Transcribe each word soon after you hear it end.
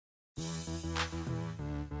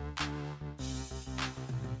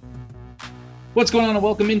What's going on, and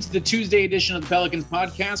welcome into the Tuesday edition of the Pelicans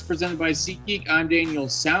podcast presented by SeatGeek. I'm Daniel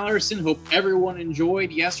Sallerson. Hope everyone enjoyed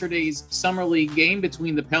yesterday's Summer League game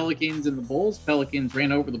between the Pelicans and the Bulls. Pelicans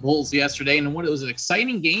ran over the Bulls yesterday, and it was an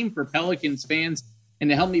exciting game for Pelicans fans. And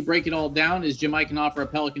to help me break it all down is Jim Eichenhofer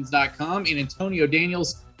at Pelicans.com and Antonio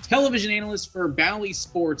Daniels, television analyst for Bally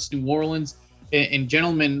Sports New Orleans. And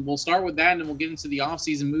gentlemen, we'll start with that, and then we'll get into the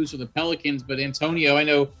offseason moves for the Pelicans. But Antonio, I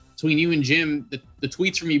know between you and Jim, the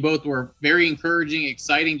tweets from you both were very encouraging,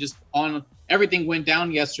 exciting, just on everything went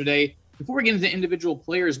down yesterday. Before we get into individual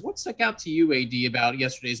players, what stuck out to you, AD, about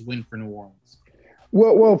yesterday's win for New Orleans?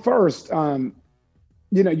 Well, first,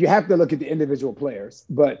 you have to look at the individual players,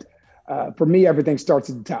 but for me, everything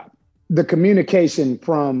starts at the top. The communication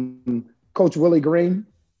from Coach Willie Green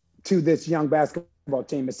to this young basketball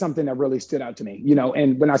team is something that really stood out to me.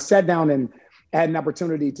 And when I sat down and had an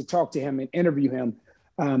opportunity to talk to him and interview him,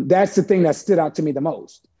 that's the thing that stood out to me the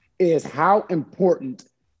most, is how important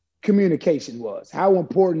communication was, how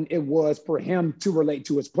important it was for him to relate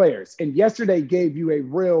to his players. And yesterday gave you a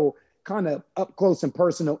real kind of up close and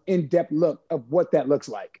personal, in-depth look of what that looks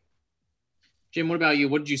like. Jim, what about you?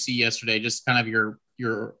 What did you see yesterday? Just kind of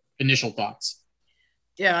your initial thoughts.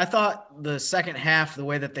 Yeah, I thought the second half, the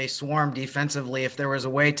way that they swarmed defensively, if there was a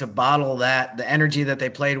way to bottle that, the energy that they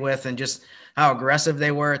played with and just how aggressive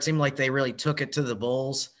they were, it seemed like they really took it to the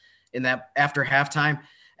Bulls in that after halftime.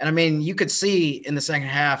 And I mean, you could see in the second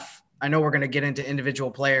half, I know we're going to get into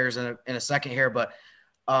individual players in a second here, but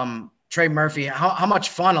Trey Murphy, how much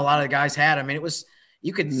fun a lot of the guys had. I mean,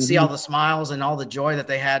 you could see all the smiles and all the joy that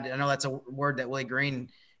they had. I know that's a word that Willie Green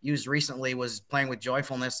used recently, was playing with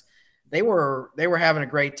joyfulness. They were having a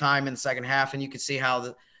great time in the second half, and you could see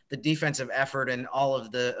how the defensive effort and all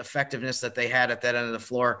of the effectiveness that they had at that end of the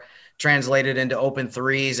floor translated into open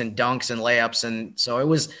threes and dunks and layups. And so it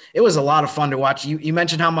was a lot of fun to watch. You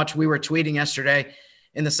mentioned how much we were tweeting yesterday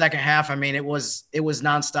in the second half. I mean, it was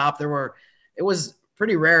nonstop. It was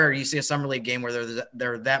pretty rare you see a summer league game where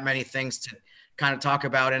there are that many things to kind of talk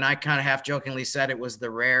about. And I kind of half jokingly said it was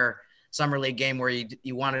the rare summer league game where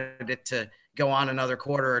you wanted it to go on another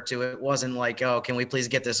quarter or two. It wasn't like, oh, can we please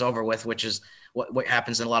get this over with, which is what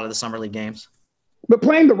happens in a lot of the summer league games. But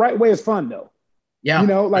playing the right way is fun, though. Yeah.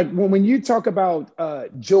 Like when you talk about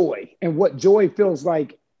joy and what joy feels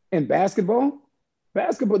like in basketball,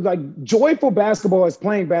 like joyful basketball is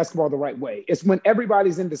playing basketball the right way. It's when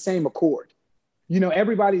everybody's in the same accord.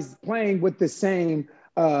 Everybody's playing with the same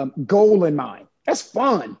goal in mind. That's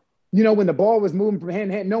fun. When the ball was moving from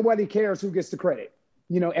hand to hand, nobody cares who gets the credit.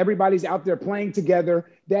 Everybody's out there playing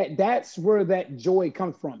together. That's where that joy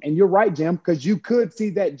comes from. And you're right, Jim, because you could see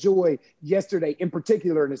that joy yesterday, in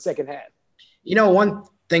particular in the second half. One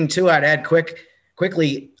thing too, I'd add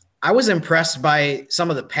quickly, I was impressed by some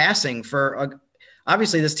of the passing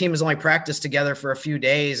obviously this team has only practiced together for a few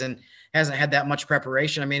days and hasn't had that much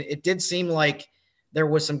preparation. I mean, it did seem like there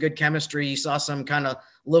was some good chemistry. You saw some kind of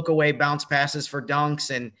look away bounce passes for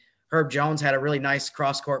dunks, and Herb Jones had a really nice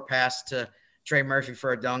cross-court pass to Trey Murphy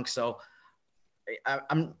for a dunk. So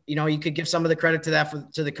you could give some of the credit to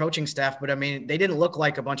that to the coaching staff, but I mean, they didn't look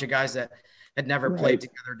like a bunch of guys that had never played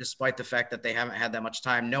together, despite the fact that they haven't had that much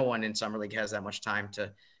time. No one in summer league has that much time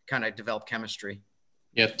to kind of develop chemistry.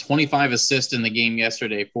 Yeah, 25 assists in the game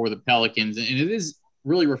yesterday for the Pelicans. And it is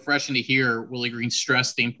really refreshing to hear Willie Green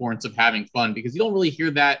stress the importance of having fun, because you don't really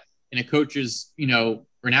hear that in a coach's,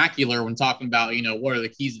 vernacular when talking about, what are the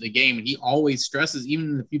keys of the game. And he always stresses,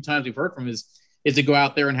 even the few times we've heard from him, is to go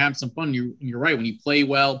out there and have some fun. You're right. When you play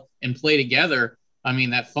well and play together, I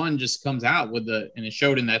mean, that fun just comes out and it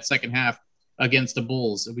showed in that second half against the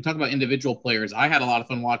Bulls. If we talk about individual players, I had a lot of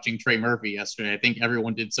fun watching Trey Murphy yesterday. I think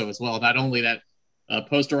everyone did so as well. Not only that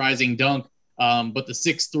posterizing dunk, but the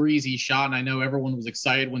 6 threes he shot. And I know everyone was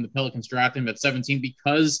excited when the Pelicans drafted him at 17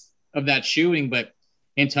 because of that shooting. But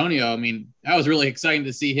Antonio, I mean, that was really exciting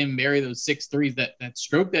to see him marry those 6 threes, that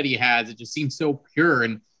stroke that he has. It just seems so pure.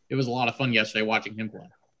 And it was a lot of fun yesterday watching him play.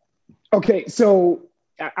 Okay. So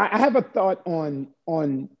I have a thought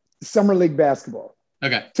on summer league basketball.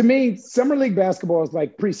 Okay. To me, summer league basketball is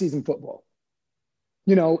like preseason football.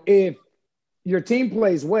 If your team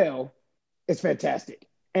plays well, it's fantastic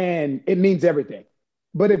and it means everything.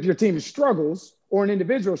 But if your team struggles or an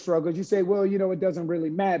individual struggles, you say, well, it doesn't really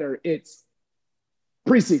matter. It's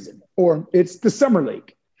preseason or it's the summer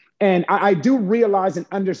league. And I do realize and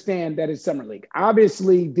understand that it's summer league.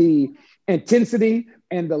 Obviously, the intensity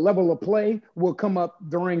and the level of play will come up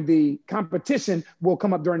during the competition, will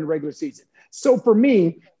come up during the regular season. So for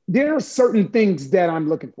me, there are certain things that I'm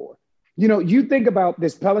looking for. You think about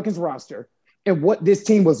this Pelicans roster and what this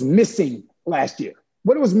team was missing last year,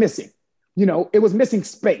 what it was missing. It was missing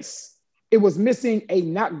space. It was missing a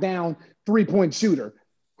knockdown three-point shooter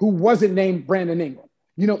who wasn't named Brandon Ingram.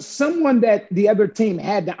 Someone that the other team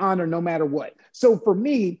had to honor no matter what. So for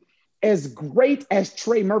me, as great as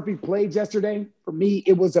Trey Murphy played yesterday, for me,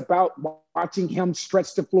 it was about watching him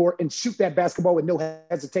stretch the floor and shoot that basketball with no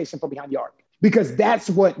hesitation from behind the arc, because that's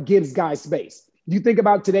what gives guys space. You think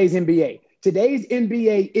about today's NBA. Today's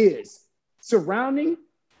NBA is surrounding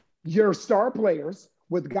your star players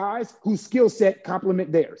with guys whose skill set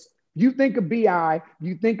complement theirs. You think of BI,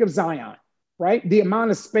 you think of Zion, right? The amount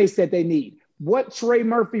of space that they need. What Trey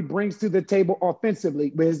Murphy brings to the table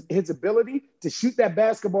offensively with his ability to shoot that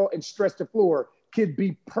basketball and stretch the floor could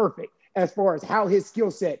be perfect as far as how his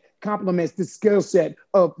skill set complements the skill set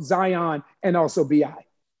of Zion and also BI.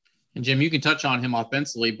 And Jim, you can touch on him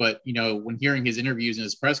offensively, but, when hearing his interviews in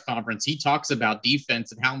his press conference, he talks about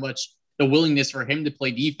defense and how much the willingness for him to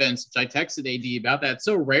play defense, which I texted AD about that. It's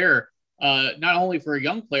so rare, not only for a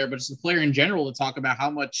young player, but just a player in general to talk about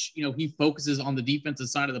how much, he focuses on the defensive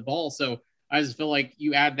side of the ball. So I just feel like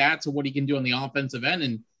you add that to what he can do on the offensive end.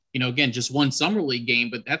 And, again, just one summer league game,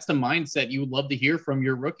 but that's the mindset you would love to hear from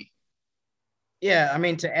your rookie. Yeah. I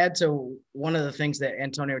mean, to add to one of the things that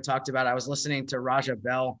Antonio talked about, I was listening to Raja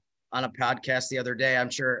Bell on a podcast the other day. I'm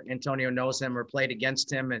sure Antonio knows him or played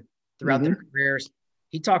against him and throughout their careers.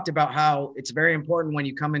 He talked about how it's very important when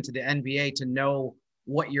you come into the NBA to know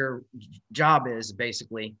what your job is,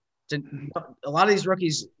 basically. A lot of these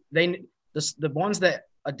rookies, the ones that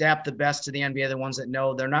adapt the best to the NBA, the ones that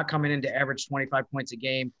know they're not coming in to average 25 points a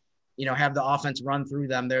game, have the offense run through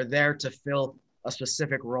them. They're there to fill a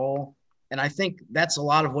specific role. And I think that's a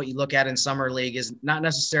lot of what you look at in summer league is not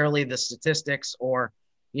necessarily the statistics or,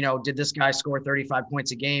 did this guy score 35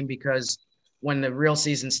 points a game? Because when the real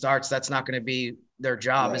season starts, that's not going to be their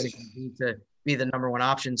job. Right. Is it going to be the number one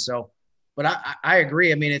option? So, but I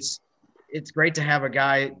agree. I mean, it's great to have a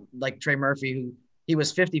guy like Trey Murphy, who he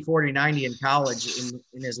was 50, 40, 90 in college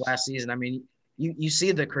in his last season. I mean, you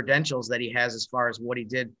see the credentials that he has as far as what he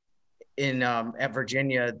did in at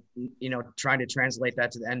Virginia, trying to translate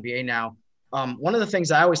that to the NBA now. One of the things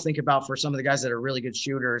I always think about for some of the guys that are really good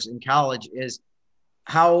shooters in college is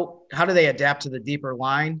how do they adapt to the deeper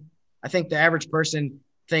line? I think the average person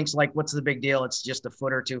thinks like, what's the big deal? It's just a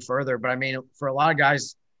foot or two further. But I mean, for a lot of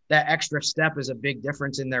guys, that extra step is a big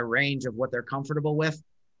difference in their range of what they're comfortable with.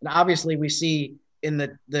 And obviously we see in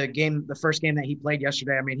the first game that he played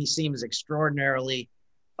yesterday, I mean, he seems extraordinarily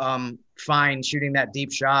fine shooting that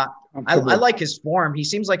deep shot. I like his form. He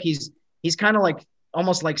seems like he's kind of like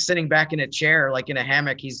almost like sitting back in a chair, like in a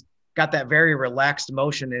hammock. He's got that very relaxed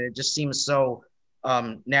motion and it just seems so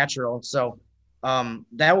natural. So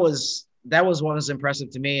that was what was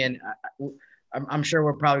impressive to me. And I'm sure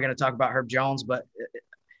we're probably going to talk about Herb Jones, but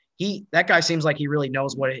that guy seems like he really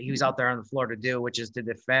knows what he was out there on the floor to do, which is to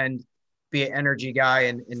defend, be an energy guy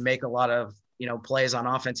and make a lot of, plays on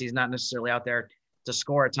offense. He's not necessarily out there to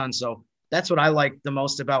score a ton. So that's what I like the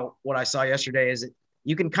most about what I saw yesterday is that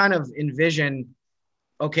you can kind of envision,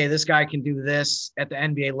 okay, this guy can do this at the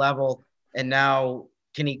NBA level. And now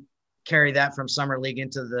can he carry that from summer league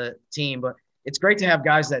into the team? But it's great to have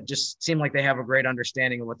guys that just seem like they have a great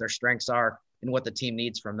understanding of what their strengths are and what the team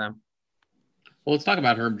needs from them. Well, let's talk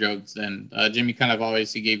about Herb Jones then. Jim, you kind of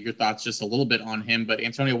obviously gave your thoughts just a little bit on him, but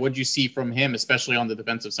Antonio, what did you see from him, especially on the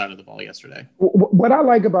defensive side of the ball yesterday? What I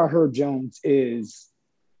like about Herb Jones is,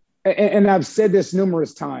 and I've said this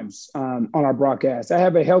numerous times on our broadcast, I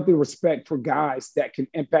have a healthy respect for guys that can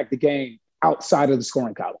impact the game outside of the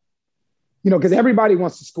scoring column. Because everybody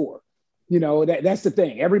wants to score. That's the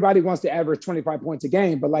thing. Everybody wants to average 25 points a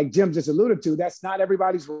game, but like Jim just alluded to, that's not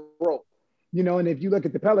everybody's role. And if you look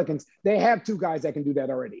at the Pelicans, they have two guys that can do that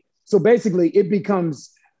already. So basically it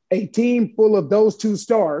becomes a team full of those two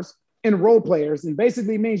stars and role players. And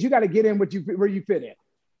basically means you got to get in where you fit in.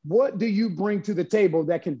 What do you bring to the table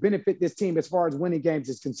that can benefit this team as far as winning games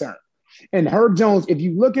is concerned? And Herb Jones, if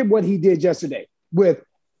you look at what he did yesterday with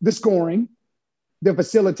the scoring, the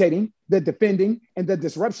facilitating, the defending, and the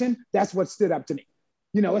disruption, that's what stood up to me.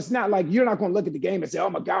 It's not like you're not going to look at the game and say, oh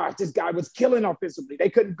my gosh, this guy was killing offensively. They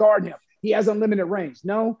couldn't guard him. He has unlimited range.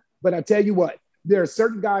 No, but I tell you what, there are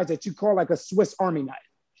certain guys that you call like a Swiss Army knife,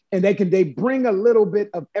 and they bring a little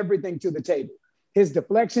bit of everything to the table. His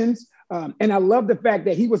deflections, and I love the fact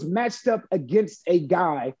that he was matched up against a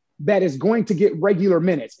guy that is going to get regular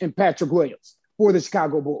minutes in Patrick Williams for the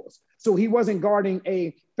Chicago Bulls. So he wasn't guarding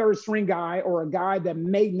a third string guy or a guy that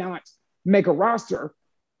may not make a roster.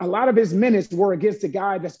 A lot of his minutes were against a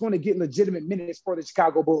guy that's going to get legitimate minutes for the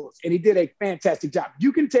Chicago Bulls. And he did a fantastic job.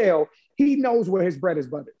 You can tell he knows where his bread is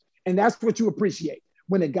buttered. And that's what you appreciate.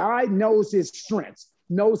 When a guy knows his strengths,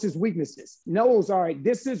 knows his weaknesses, knows, all right,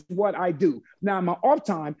 this is what I do. Now, in my off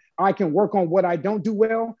time, I can work on what I don't do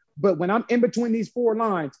well. But when I'm in between these four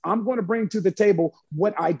lines, I'm going to bring to the table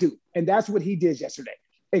what I do. And that's what he did yesterday.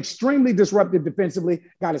 Extremely disruptive defensively,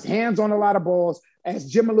 got his hands on a lot of balls.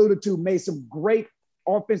 As Jim alluded to, made some great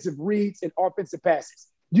offensive reads and offensive passes.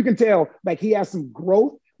 You can tell like he has some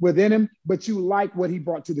growth within him, but you like what he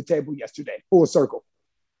brought to the table yesterday. Full circle.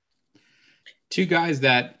 Two guys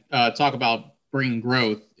that talk about bringing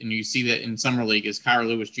growth, and you see that in Summer League, is Kyra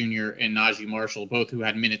Lewis Jr. and Najee Marshall, both who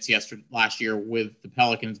had minutes last year with the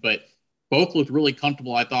Pelicans, but both looked really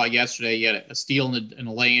comfortable, I thought, yesterday. You had a steal and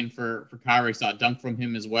a lay-in for Kyra. Saw a dunk from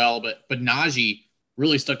him as well, but Najee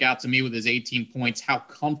really stuck out to me with his 18 points, how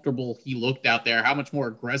comfortable he looked out there, how much more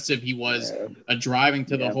aggressive he was driving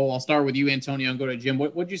to the hole. I'll start with you, Antonio, and go to Jim.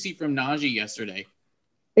 What did you see from Najee yesterday?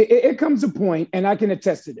 It comes a point, and I can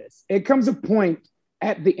attest to this, it comes a point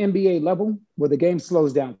at the NBA level where the game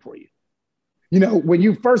slows down for you. You know, when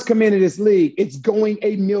you first come into this league, it's going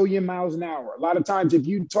a million miles an hour. A lot of times, if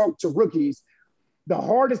you talk to rookies, the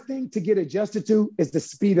hardest thing to get adjusted to is the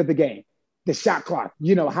speed of the game, the shot clock,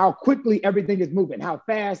 you know, how quickly everything is moving, how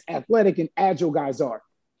fast, athletic, and agile guys are.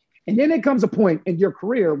 And then it comes a point in your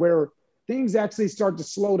career where things actually start to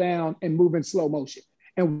slow down and move in slow motion.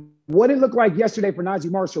 And what it looked like yesterday for Najee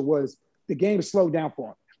Marshall was the game slowed down for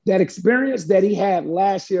him. That experience that he had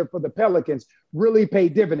last year for the Pelicans really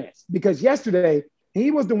paid dividends, because yesterday he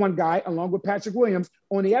was the one guy, along with Patrick Williams,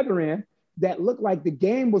 on the other end that looked like the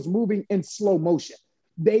game was moving in slow motion.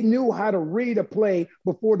 They knew how to read a play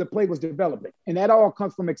before the play was developing, and that all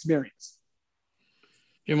comes from experience.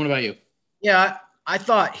 Jim, what about you? Yeah, I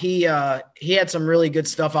thought he had some really good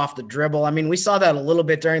stuff off the dribble. I mean, we saw that a little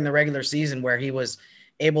bit during the regular season where he was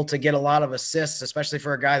able to get a lot of assists, especially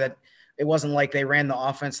for a guy that it wasn't like they ran the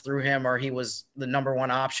offense through him or he was the number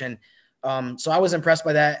one option. So I was impressed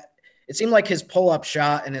by that. It seemed like his pull-up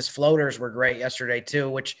shot and his floaters were great yesterday too,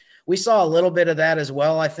 which we saw a little bit of that as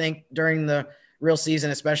well, I think, during the real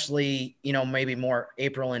season, especially, you know, maybe more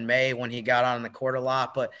April and May when he got on the court a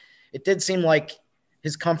lot. But it did seem like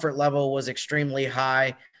his comfort level was extremely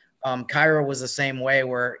high. Kyra was the same way,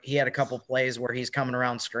 where he had a couple plays where he's coming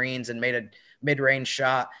around screens and made a mid-range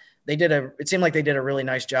shot. It seemed like they did a really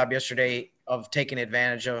nice job yesterday of taking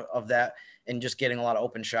advantage of that and just getting a lot of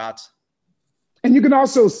open shots. And you can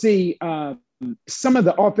also see some of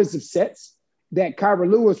the offensive sets that Kyra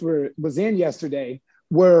Lewis was in yesterday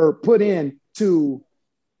were put in to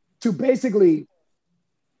basically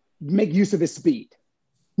make use of his speed.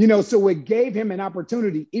 You know, so it gave him an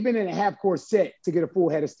opportunity, even in a half-court set, to get a full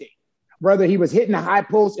head of steam. Whether he was hitting the high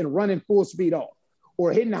post and running full speed off,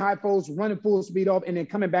 or hitting the high post, running full speed off, and then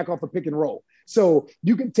coming back off a pick and roll. So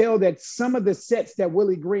you can tell that some of the sets that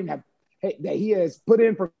Willie Green that he has put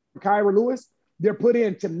in for Kyra Lewis, they're put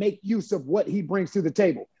in to make use of what he brings to the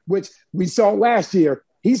table, which we saw last year.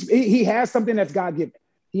 He has something that's God-given.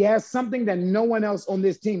 He has something that no one else on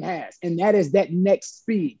this team has, and that is that next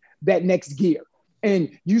speed, that next gear.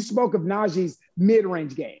 And you spoke of Najee's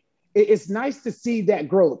mid-range game. It's nice to see that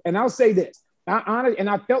growth. And I'll say this,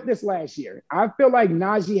 I felt this last year. I feel like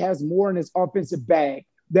Najee has more in his offensive bag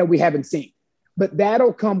that we haven't seen. But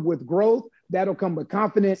that'll come with growth, that'll come with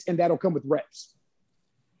confidence, and that'll come with reps.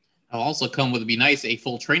 It'll also come with, a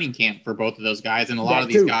full training camp for both of those guys. And a lot of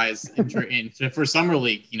these guys for Summer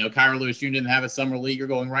League, you know, Kyra Lewis Jr. didn't have a Summer League. You're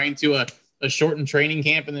going right into a shortened training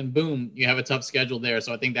camp, and then boom, you have a tough schedule there.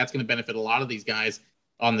 So I think that's going to benefit a lot of these guys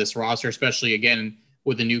on this roster, especially, again,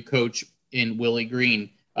 with a new coach in Willie Green.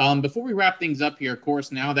 Before we wrap things up here, of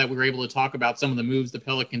course, now that we were able to talk about some of the moves the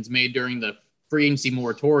Pelicans made during the free agency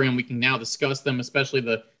moratorium, we can now discuss them, especially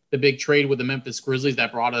the big trade with the Memphis Grizzlies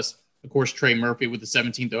that brought us, of course, Trey Murphy with the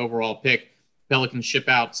 17th overall pick. Pelicans ship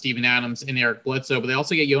out Steven Adams and Eric Bledsoe, but they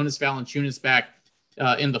also get Jonas Valanciunas back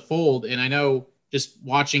in the fold. And I know, just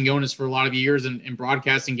watching Jonas for a lot of years and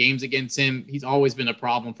broadcasting games against him, he's always been a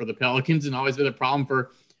problem for the Pelicans and always been a problem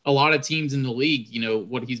for a lot of teams in the league, you know,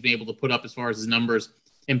 what he's been able to put up as far as his numbers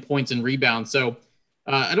and points and rebounds. So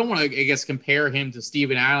I don't want to, compare him to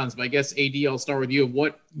Steven Adams, but I guess, AD, I'll start with you of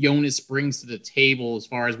what Jonas brings to the table as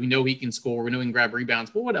far as we know he can score, we know he can grab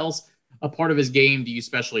rebounds, but what else, a part of his game, do you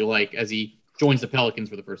especially like as he joins the Pelicans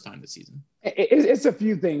for the first time this season? It's a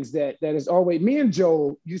few things that is always – me and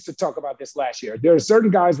Joel used to talk about this last year. There are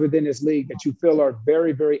certain guys within this league that you feel are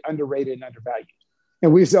very, very underrated and undervalued.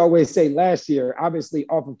 And we used to always say last year, obviously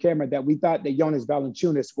off of camera, that we thought that Jonas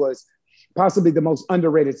Valanciunas was possibly the most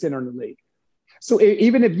underrated center in the league. So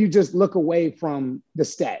even if you just look away from the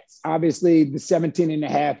stats, obviously the 17 and a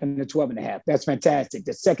half and the 12 and a half, that's fantastic.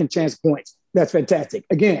 The second chance points, that's fantastic.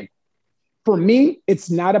 Again, for me, it's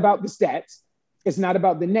not about the stats. It's not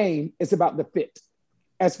about the name. It's about the fit.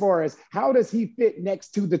 As far as how does he fit next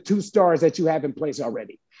to the two stars that you have in place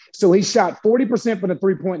already. So he shot 40% from the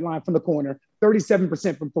three-point line from the corner,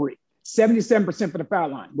 37% from three, 77% from the foul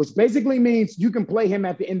line, which basically means you can play him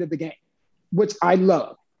at the end of the game, which I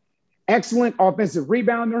love. Excellent offensive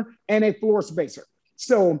rebounder and a floor spacer.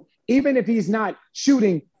 So even if he's not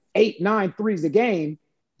shooting 8, 9 threes a game,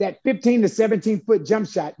 that 15 to 17-foot jump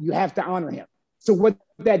shot, you have to honor him. So what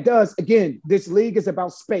that does, again, this league is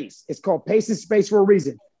about space. It's called pace and space for a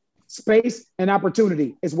reason. Space and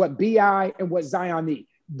opportunity is what BI and what Zion need.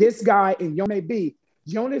 This guy in Jonas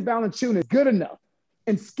Valanciunas is good enough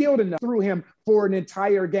and skilled enough through him for an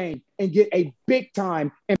entire game and get a big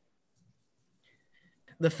time. And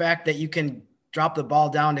the fact that you can drop the ball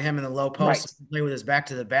down to him in the low post and play with his back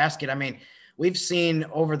to the basket. I mean, we've seen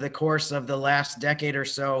over the course of the last decade or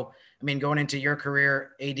so, I mean, going into your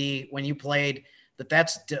career, AD, when you played,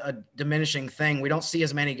 that's a diminishing thing. We don't see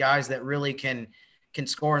as many guys that really can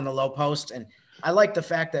score in the low post. And I like the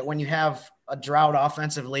fact that when you have a drought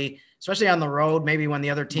offensively, especially on the road, maybe when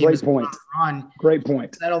the other team is on, great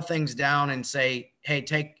point, settle things down and say, hey,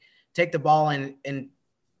 take the ball and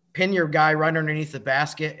pin your guy right underneath the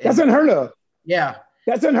basket. That's unheard of. Yeah.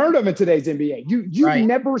 That's unheard of in today's NBA. You right.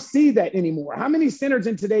 never see that anymore. How many centers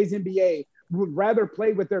in today's NBA would rather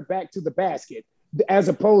play with their back to the basket as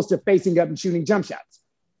opposed to facing up and shooting jump shots?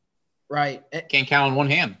 Right. Can't count on one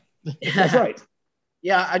hand. That's right.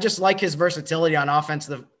 Yeah, I just like his versatility on offense.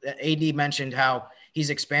 AD mentioned how he's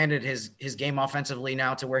expanded his game offensively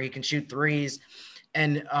now to where he can shoot threes.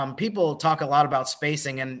 And people talk a lot about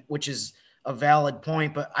spacing, and which is a valid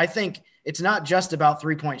point. But I think it's not just about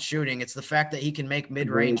three-point shooting. It's the fact that he can make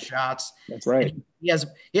mid-range shots. That's right. He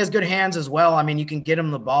has good hands as well. I mean, you can get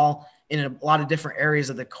him the ball in a lot of different areas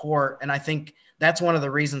of the court. And I think that's one of the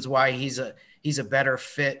reasons why he's a better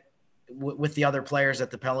fit with the other players that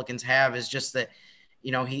the Pelicans have, is just that,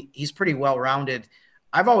 you know, he's pretty well-rounded.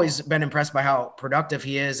 I've always been impressed by how productive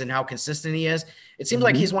he is and how consistent he is. It seems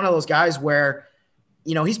like he's one of those guys where,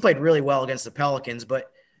 you know, he's played really well against the Pelicans,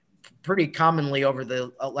 but pretty commonly over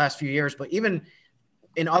the last few years. But even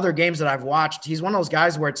in other games that I've watched, he's one of those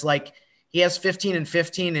guys where it's like he has 15 and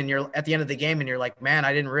 15 and you're at the end of the game and you're like, man,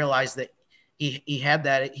 I didn't realize that he had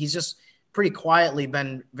that. He's just pretty quietly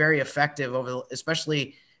been very effective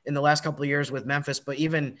especially in the last couple of years with Memphis, but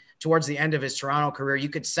even towards the end of his Toronto career, you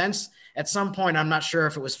could sense at some point, I'm not sure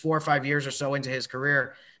if it was 4 or 5 years or so into his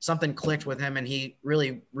career, something clicked with him and he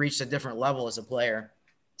really reached a different level as a player.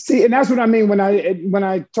 See, and that's what I mean when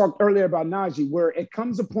I talked earlier about Najee, where it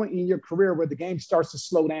comes a point in your career where the game starts to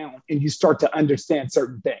slow down and you start to understand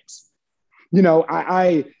certain things. You know,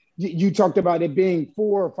 you talked about it being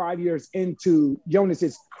 4 or 5 years into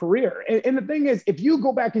Jonas's career. And the thing is, if you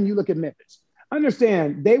go back and you look at Memphis,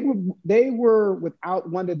 understand they were without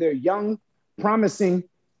one of their young, promising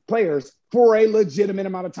players for a legitimate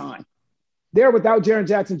amount of time. They're without Jaren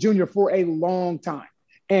Jackson Jr. for a long time.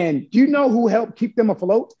 And do you know who helped keep them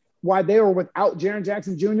afloat while they were without Jaren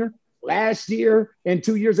Jackson Jr. last year and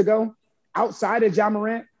 2 years ago, outside of Ja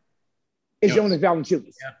Morant? Is Jonas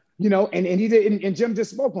Valanciunas. Yeah. You know, and he did, and Jim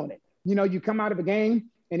just spoke on it. You know, you come out of a game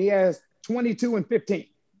and he has 22 and 15.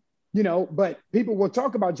 You know, but people will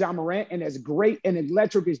talk about Ja Morant, and as great and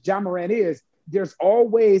electric as Ja Morant is, there's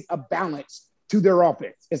always a balance to their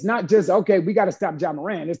offense. It's not just, okay, we got to stop Ja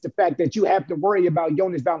Morant. It's the fact that you have to worry about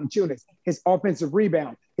Jonas Valanciunas, his offensive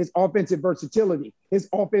rebound, his offensive versatility, his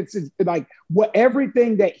offensive,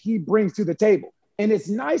 everything that he brings to the table. And it's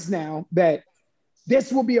nice now that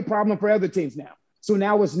this will be a problem for other teams now. So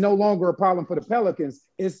now it's no longer a problem for the Pelicans.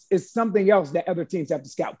 It's something else that other teams have to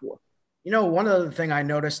scout for. You know, one other thing I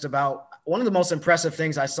noticed about one of the most impressive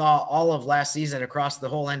things I saw all of last season across the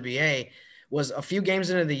whole NBA was a few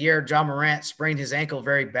games into the year, Ja Morant sprained his ankle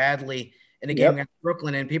very badly in a game against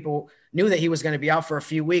Brooklyn, and people knew that he was going to be out for a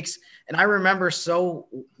few weeks. And I remember so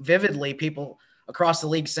vividly people across the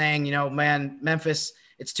league saying, you know, man, Memphis,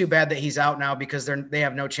 it's too bad that he's out now because they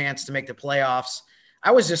have no chance to make the playoffs.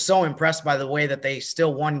 I was just so impressed by the way that they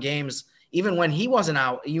still won games, even when he wasn't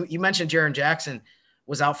out. You mentioned Jaren Jackson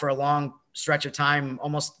was out for a long stretch of time,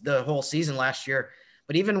 almost the whole season last year.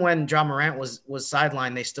 But even when Ja Morant was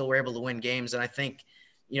sidelined, they still were able to win games. And I think,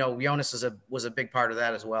 you know, Jonas was a big part of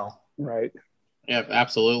that as well. Right. Yeah,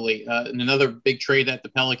 absolutely. And another big trade that the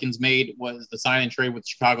Pelicans made was the sign and trade with the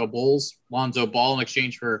Chicago Bulls, Lonzo Ball in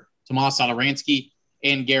exchange for Tomas Satoransky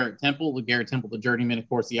and Garrett Temple. Garrett Temple, the journeyman, of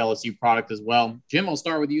course, the LSU product as well. Jim, I'll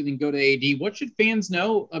start with you, then go to AD. What should fans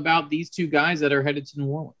know about these two guys that are headed to New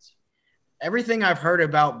Orleans? Everything I've heard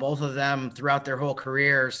about both of them throughout their whole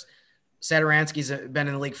careers. Satoransky's been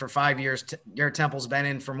in the league for 5 years. Garrett Temple's been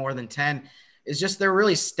in for more than 10. is just they're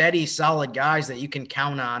really steady, solid guys that you can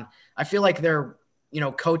count on. I feel like they're,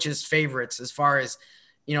 coaches' favorites as far as,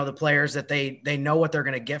 the players that they know what they're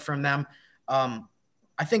going to get from them.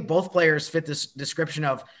 I think both players fit this description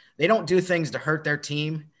of they don't do things to hurt their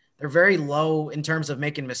team. They're very low in terms of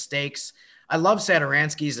making mistakes. I love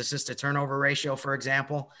Satoransky's assist-to-turnover ratio, for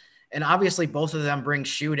example. And obviously both of them bring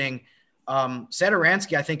shooting.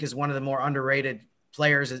 Satoransky, I think, is one of the more underrated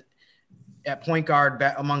players at point guard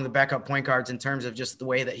among the backup point guards in terms of just the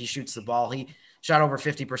way that he shoots the ball. He shot over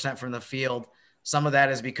 50% from the field. Some of that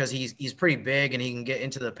is because he's pretty big and he can get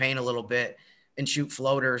into the paint a little bit and shoot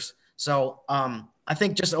floaters. So I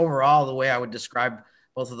think just overall, the way I would describe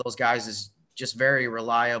both of those guys is just very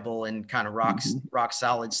reliable and kind of rock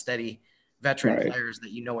solid, steady veteran players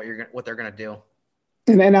that what they're gonna do.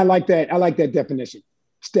 And I like that. I like that definition.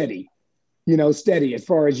 Steady. Steady as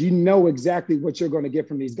far as exactly what you're going to get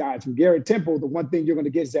from these guys. From Garrett Temple, the one thing you're going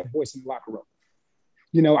to get is that voice in the locker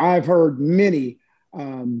room. I've heard many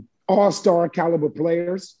all-star caliber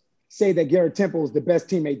players say that Garrett Temple is the best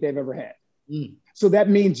teammate they've ever had. So that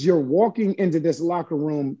means you're walking into this locker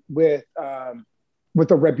room with a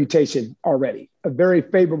reputation already, a very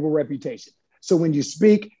favorable reputation. So when you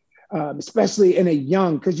speak, especially in a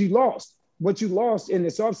young, because you lost in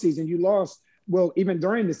this offseason, even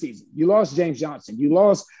during the season, you lost James Johnson, you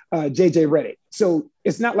lost JJ Redick. So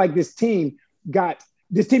it's not like this team got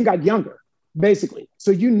younger, basically.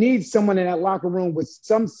 So you need someone in that locker room with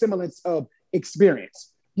some semblance of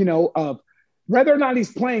experience, of whether or not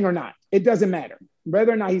he's playing or not, it doesn't matter.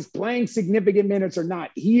 Whether or not he's playing significant minutes or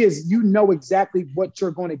not, exactly what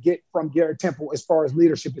you're going to get from Garrett Temple as far as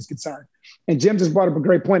leadership is concerned. And Jim just brought up a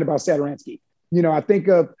great point about Satoransky. I think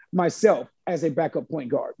of myself as a backup point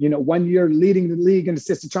guard, 1 year leading the league in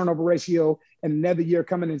assist to turnover ratio and another year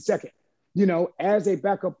coming in second. As a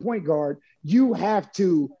backup point guard, you have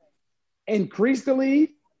to increase the lead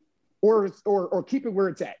or keep it where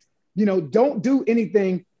it's at. Don't do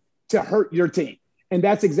anything to hurt your team. And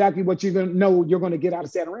that's exactly what you're going to get out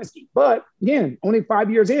of Satoransky. But again, only 5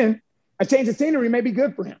 years in, a change of scenery may be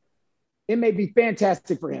good for him. It may be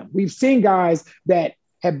fantastic for him. We've seen guys that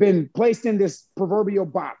have been placed in this proverbial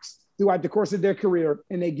box throughout the course of their career,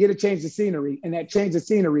 and they get a change of scenery, and that change of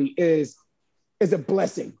scenery is a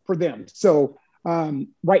blessing for them. So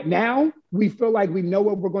right now, we feel like we know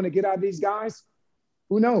what we're going to get out of these guys.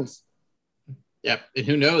 Who knows? Yeah, and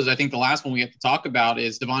who knows? I think the last one we have to talk about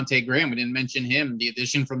is Devontae Graham. We didn't mention him, the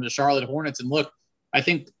addition from the Charlotte Hornets. And look, I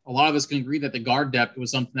think a lot of us can agree that the guard depth was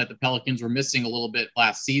something that the Pelicans were missing a little bit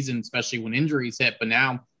last season, especially when injuries hit. But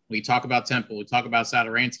now we talk about Temple, we talk about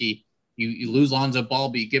Satoransky, you lose Lonzo Ball,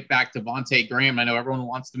 but you get back to Devontae Graham. I know everyone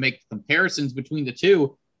wants to make comparisons between the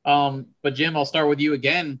two. But Jim, I'll start with you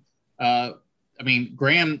again.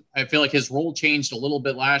 Graham, I feel like his role changed a little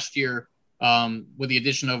bit last year with the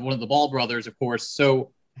addition of one of the Ball brothers, of course.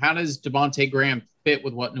 So how does Devontae Graham fit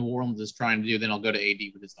with what New Orleans is trying to do? Then I'll go to AD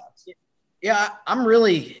with his thoughts. Yeah, I'm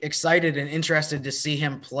really excited and interested to see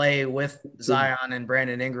him play with Zion and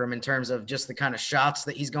Brandon Ingram in terms of just the kind of shots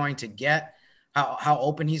that he's going to get, how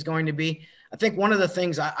open he's going to be. I think one of the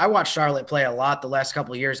things I watched Charlotte play a lot the last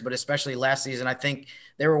couple of years, but especially last season, I think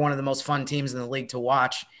they were one of the most fun teams in the league to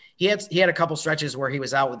watch. He had a couple stretches where he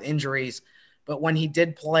was out with injuries, but when he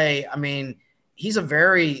did play, he's a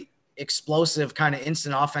very explosive kind of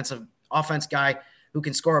instant offense guy who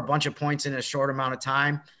can score a bunch of points in a short amount of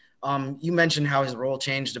time. You mentioned how his role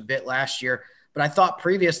changed a bit last year, but I thought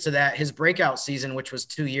previous to that, his breakout season, which was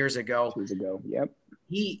 2 years ago. Yep.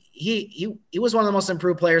 He was one of the most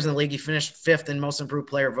improved players in the league. He finished 5th in most improved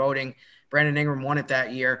player voting. Brandon Ingram won it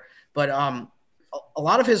that year. But a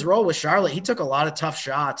lot of his role with Charlotte, he took a lot of tough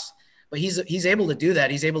shots, but he's able to do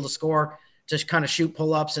that. He's able to score, just kind of shoot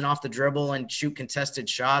pull-ups and off the dribble and shoot contested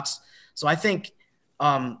shots. So I think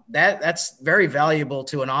that's very valuable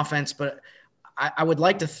to an offense, but I would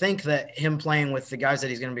like to think that him playing with the guys that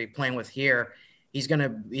he's going to be playing with here, he's going to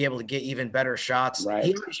be able to get even better shots. Right.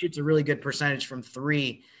 He already shoots a really good percentage from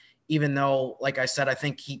 3, even though, like I said, I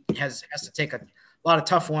think he has to take a lot of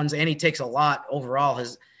tough ones, and he takes a lot overall.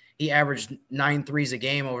 He averaged 9 threes a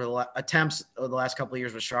game over the attempts over the last couple of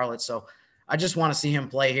years with Charlotte. So I just want to see him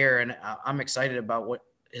play here, and I'm excited about what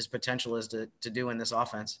his potential is to do in this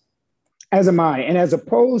offense. As am I. And as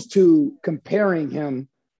opposed to comparing him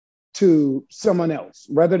to someone else,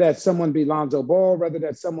 whether that someone be Lonzo Ball, whether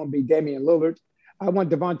that someone be Damian Lillard, I want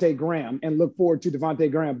Devontae Graham and look forward to Devontae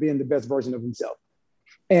Graham being the best version of himself.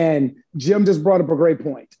 And Jim just brought up a great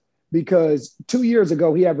point, because 2 years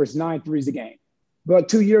ago, he averaged 9 threes a game. But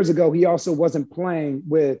 2 years ago, he also wasn't playing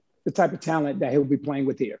with the type of talent that he'll be playing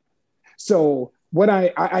with here. So what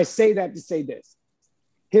I say that to say this,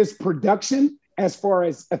 his production as far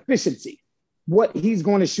as efficiency, what he's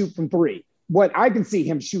going to shoot from three, what I can see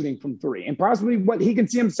him shooting from three, and possibly what he can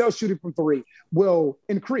see himself shooting from three will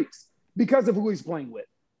increase because of who he's playing with.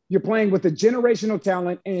 You're playing with a generational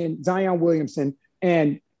talent in Zion Williamson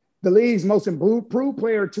and the league's most improved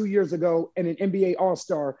player 2 years ago and an NBA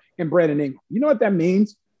All-Star in Brandon Ingram. You know what that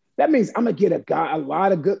means? That means I'm going to get a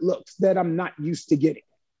lot of good looks that I'm not used to getting.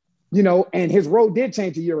 And his role did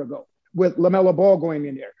change a year ago with LaMelo Ball going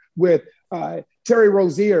in there, with Terry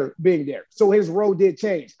Rozier being there. So his role did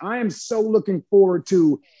change. I am so looking forward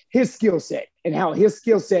to his skill set and how his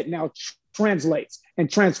skill set now translates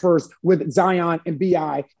and transfers with Zion and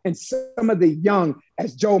BI and some of the young,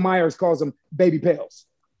 as Joe Myers calls them, baby Pels.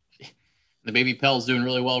 The Baby Pels doing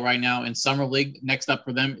really well right now in Summer League. Next up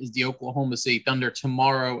for them is the Oklahoma City Thunder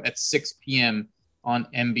tomorrow at 6 p.m. on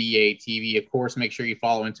NBA TV. Of course, make sure you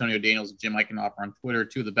follow Antonio Daniels and Jim Eichenhofer on Twitter,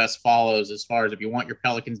 two of the best follows as far as if you want your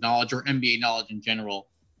Pelicans knowledge or NBA knowledge in general.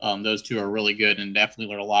 Those two are really good and definitely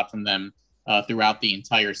learn a lot from them throughout the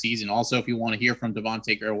entire season. Also, if you want to hear from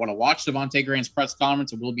Devontae or want to watch Devontae Grant's press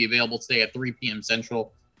conference, it will be available today at 3 p.m.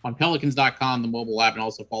 Central on Pelicans.com, the mobile app, and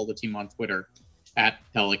also follow the team on Twitter at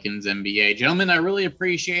Pelicans NBA. Gentlemen, I really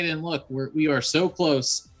appreciate it. And look, we are so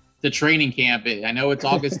close to training camp. I know it's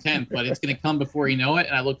August 10th, but it's going to come before you know it.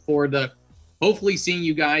 And I look forward to hopefully seeing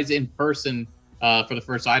you guys in person for the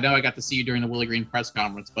first. I know I got to see you during the Willie Green press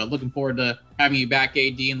conference, but looking forward to having you back,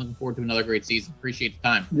 AD, and looking forward to another great season. Appreciate the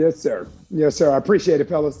time. Yes, sir. Yes, sir. I appreciate it,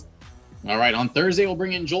 fellas. All right. On Thursday, we'll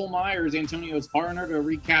bring in Joel Myers, Antonio's partner, to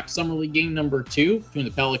recap Summer League game number 2 between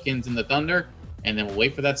the Pelicans and the Thunder. And then we'll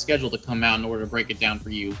wait for that schedule to come out in order to break it down for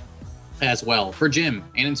you as well. For Jim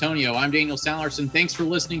and Antonio, I'm Daniel Sallerson. Thanks for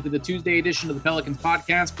listening to the Tuesday edition of the Pelicans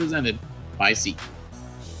podcast presented by SeatGeek.